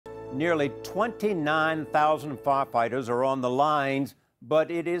Nearly 29,000 firefighters are on the lines,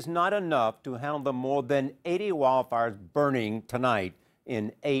 but it is not enough to handle the more than 80 wildfires burning tonight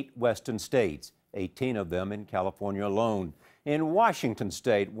in 8 western states, 18 of them in California alone. In Washington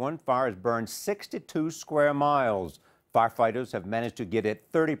state, one fire has burned 62 square miles. Firefighters have managed to get it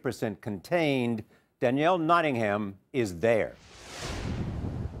 30% contained. Danielle Nottingham is there.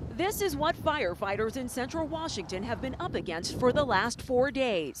 This is what firefighters in central Washington have been up against for the last 4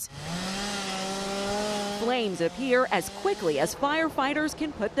 days. Flames appear as quickly as firefighters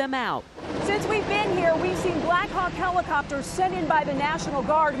can put them out. Since we've been here, we've seen Black Hawk helicopters sent in by the National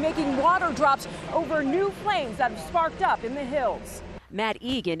Guard making water drops over new flames that have sparked up in the hills. Matt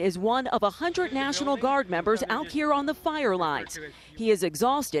Egan is one of 100 National Guard members out here on the fire lines. He is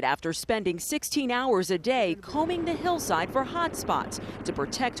exhausted after spending 16 hours a day combing the hillside for hot spots to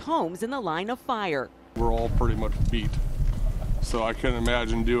protect homes in the line of fire. We're all pretty much beat, so I couldn't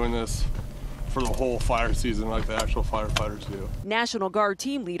imagine doing this for the whole fire season like the actual firefighters do. National Guard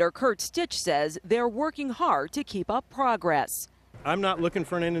team leader Kurt Stitch says they're working hard to keep up progress. I'm not looking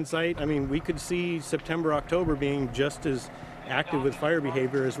for an end in sight. I mean, we could see September, October being just as active with fire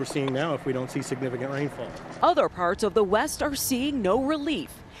behavior as we're seeing now if we don't see significant rainfall. Other parts of the West are seeing no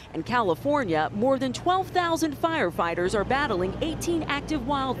relief. In California, more than 12,000 firefighters are battling 18 active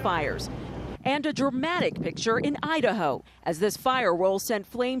wildfires. And a dramatic picture in Idaho, as this fire roll sent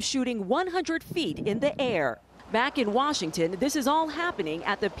flames shooting 100 feet in the air. Back in Washington, this is all happening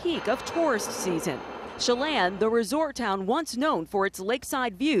at the peak of tourist season. Chelan, the resort town once known for its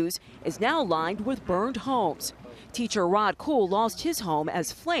lakeside views, is now lined with burned homes. Teacher Rod Cool lost his home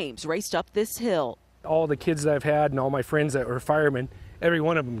as flames raced up this hill. All the kids that I've had and all my friends that were firemen, every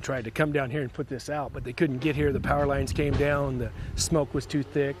one of them tried to come down here and put this out, but they couldn't get here. The power lines came down, the smoke was too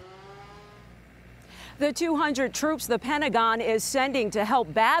thick. The 200 troops the Pentagon is sending to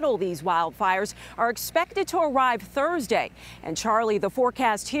help battle these wildfires are expected to arrive Thursday. And Charlie, the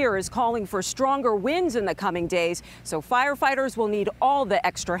forecast here is calling for stronger winds in the coming days, so firefighters will need all the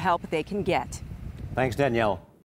extra help they can get. Thanks, Danielle.